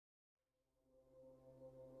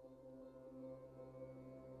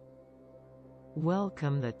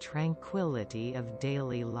Welcome the tranquility of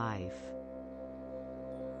daily life.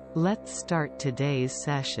 Let's start today's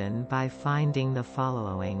session by finding the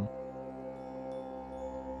following.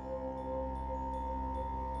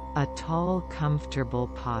 A tall, comfortable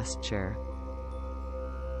posture.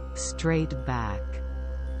 Straight back.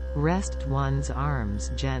 Rest one's arms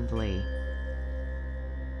gently.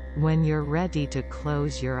 When you're ready to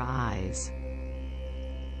close your eyes,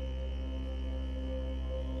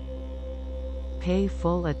 pay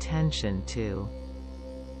full attention to.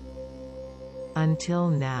 Until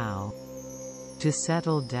now. To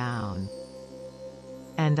settle down.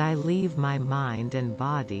 And I leave my mind and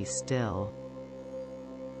body still.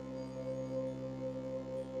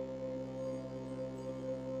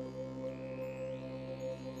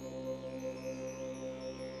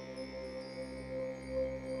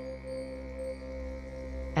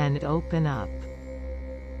 And open up.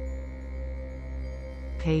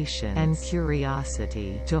 Patience and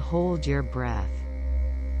curiosity to hold your breath.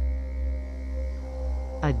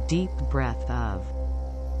 A deep breath of,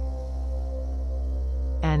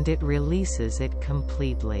 and it releases it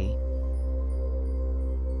completely.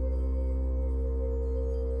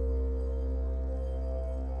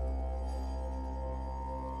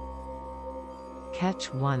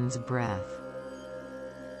 Catch one's breath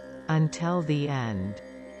until the end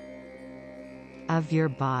of your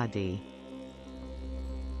body.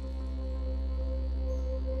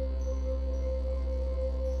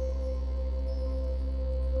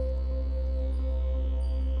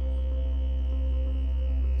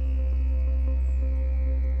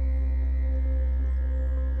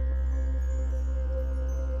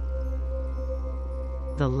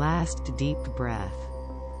 The last deep breath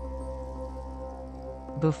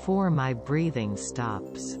before my breathing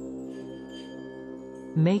stops,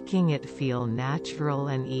 making it feel natural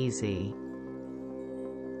and easy.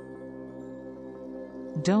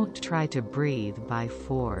 Don't try to breathe by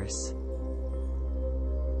force.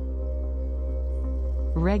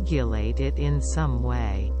 Regulate it in some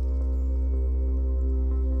way.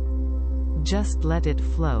 Just let it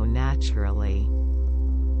flow naturally.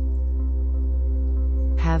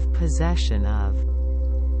 Have possession of,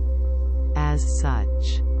 as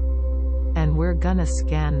such. And we're gonna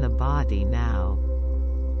scan the body now.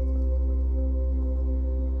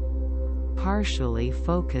 Partially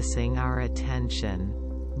focusing our attention.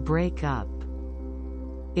 Break up.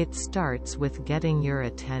 It starts with getting your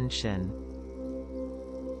attention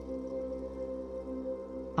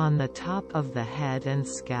on the top of the head and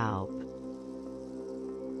scalp.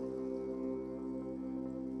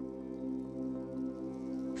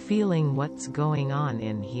 Feeling what's going on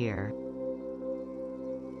in here.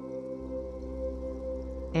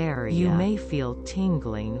 Area. You may feel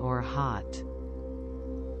tingling or hot.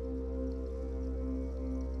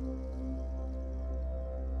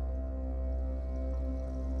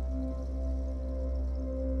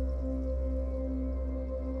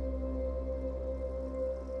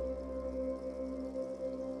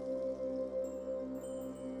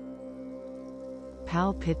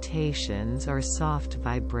 Palpitations or soft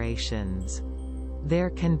vibrations. There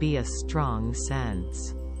can be a strong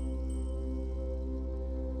sense.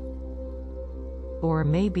 Or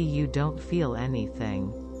maybe you don't feel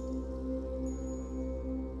anything.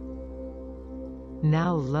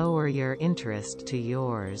 Now lower your interest to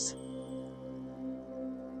yours.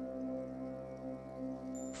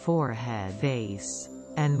 Forehead, face,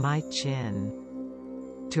 and my chin.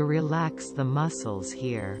 To relax the muscles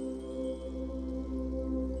here.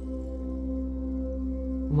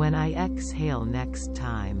 When I exhale next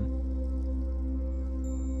time,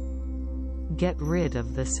 get rid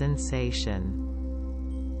of the sensation.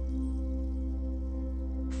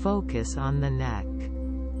 Focus on the neck.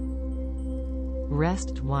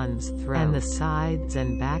 Rest one's throat, and the sides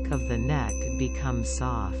and back of the neck become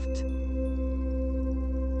soft.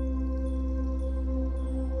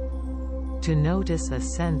 To notice a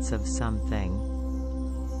sense of something.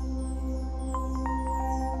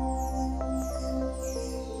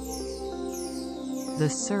 The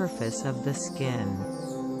surface of the skin.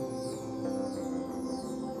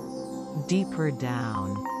 Deeper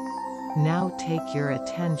down. Now take your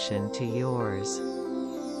attention to yours.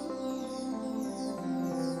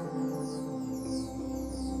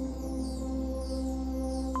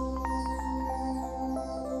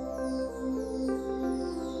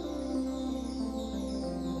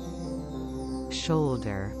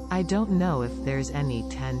 Shoulder. I don't know if there's any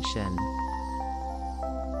tension.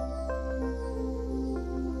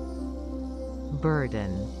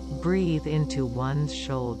 Burden. Breathe into one's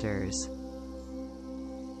shoulders.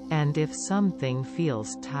 And if something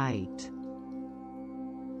feels tight,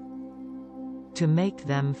 to make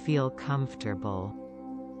them feel comfortable.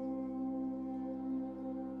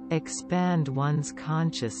 Expand one's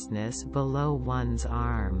consciousness below one's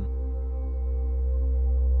arm,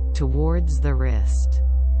 towards the wrist,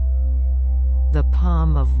 the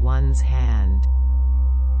palm of one's hand.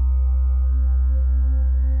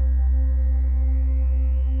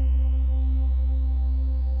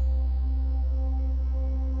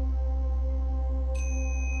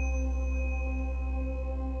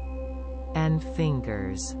 And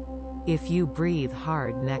fingers. If you breathe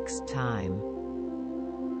hard next time,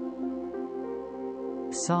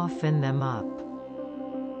 soften them up.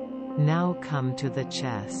 Now come to the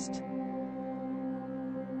chest,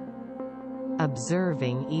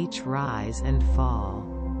 observing each rise and fall.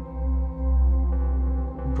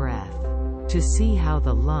 Breath. To see how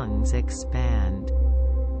the lungs expand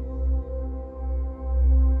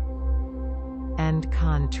and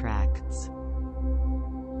contracts.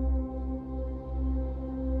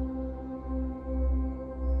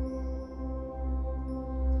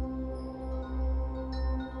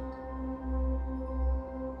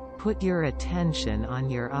 Put your attention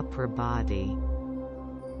on your upper body.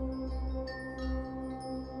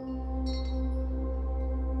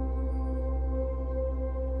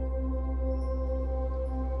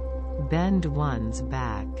 Bend one's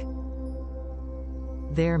back.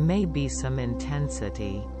 There may be some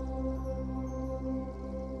intensity.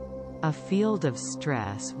 A field of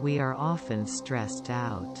stress. We are often stressed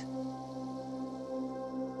out.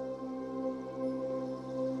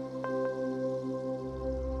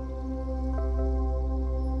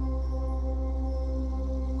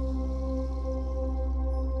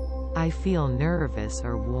 I feel nervous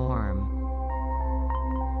or warm.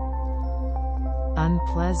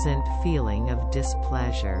 Unpleasant feeling of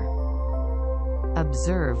displeasure.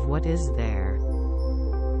 Observe what is there.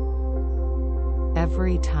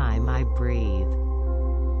 Every time I breathe,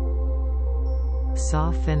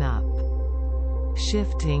 soften up,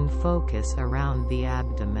 shifting focus around the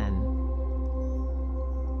abdomen.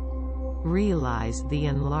 Realize the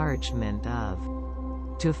enlargement of,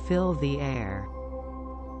 to fill the air.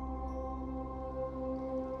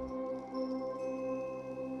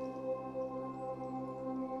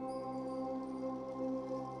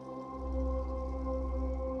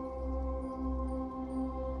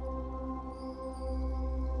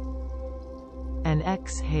 And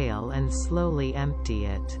exhale and slowly empty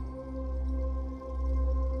it.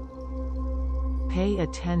 Pay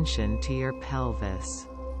attention to your pelvis.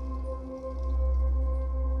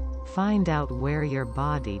 Find out where your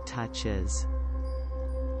body touches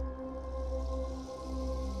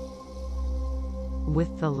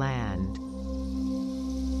with the land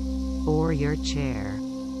or your chair.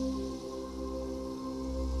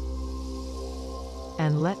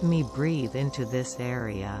 And let me breathe into this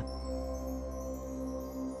area.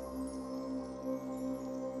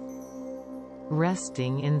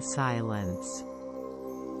 Resting in silence.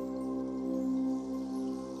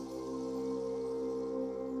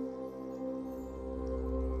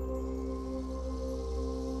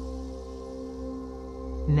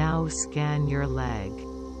 Now scan your leg,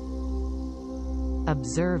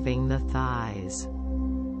 observing the thighs.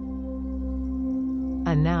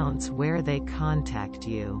 Announce where they contact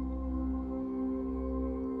you.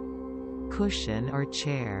 Cushion or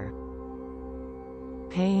chair.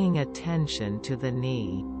 Paying attention to the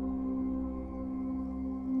knee.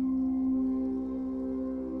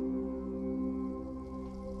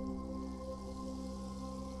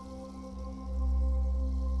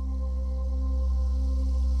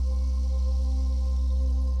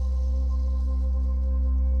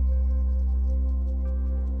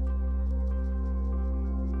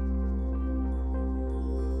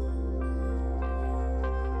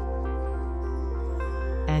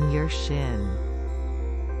 And your shin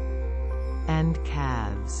and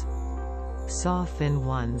calves. Soften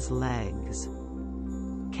one's legs.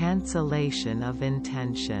 Cancellation of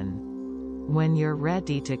intention. When you're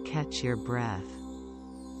ready to catch your breath,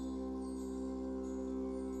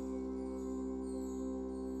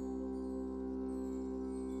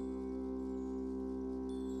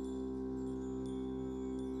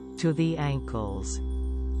 to the ankles,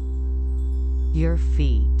 your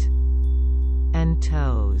feet and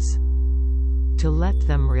toes, to let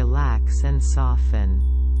them relax and soften.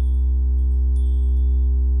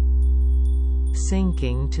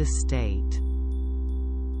 Sinking to state,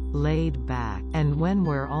 laid back. And when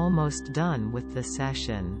we're almost done with the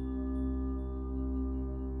session,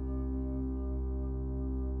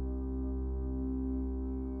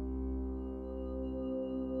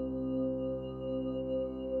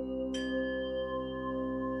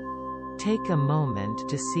 Take a moment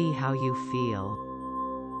to see how you feel.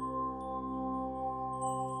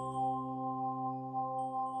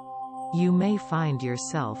 You may find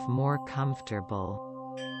yourself more comfortable.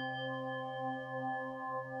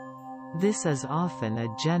 This is often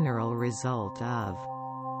a general result of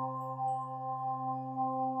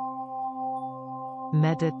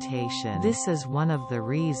meditation. This is one of the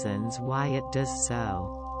reasons why it does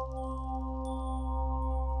so.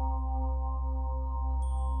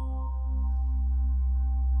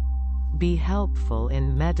 Be helpful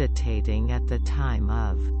in meditating at the time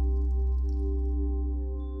of.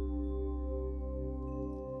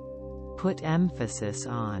 Put emphasis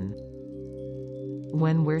on.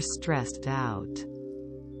 When we're stressed out,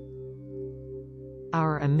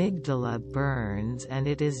 our amygdala burns and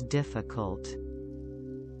it is difficult.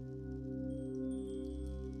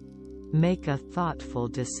 Make a thoughtful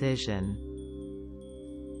decision.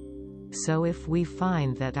 So if we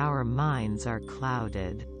find that our minds are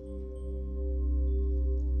clouded,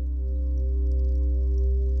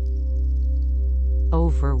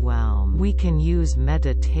 overwhelmed, we can use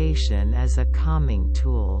meditation as a calming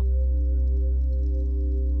tool.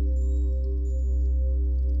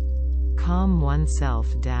 Calm oneself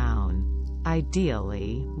down.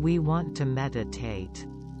 Ideally, we want to meditate.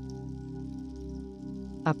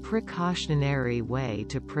 A precautionary way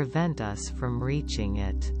to prevent us from reaching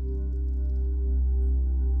it.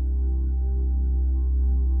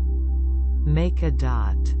 Make a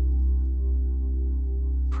dot.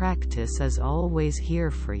 Practice is always here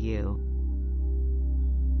for you.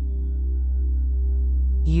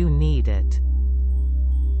 You need it.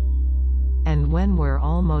 And when we're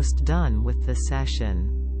almost done with the session,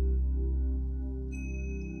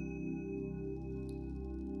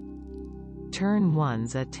 turn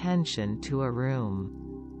one's attention to a room.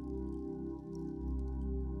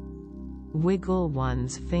 Wiggle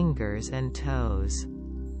one's fingers and toes.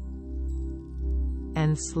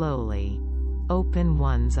 And slowly open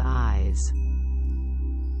one's eyes.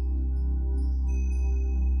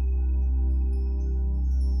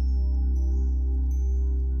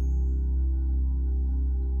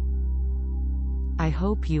 I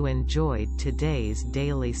hope you enjoyed today's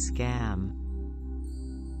daily scam.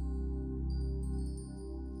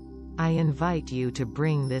 I invite you to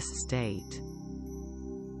bring this state.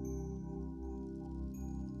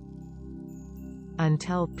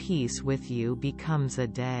 Until peace with you becomes a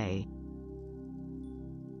day.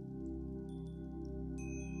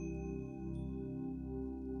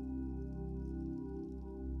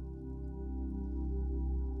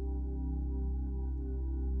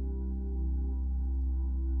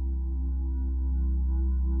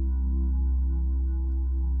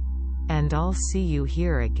 And I'll see you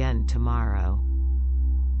here again tomorrow.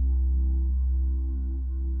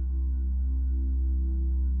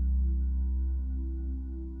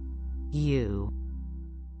 You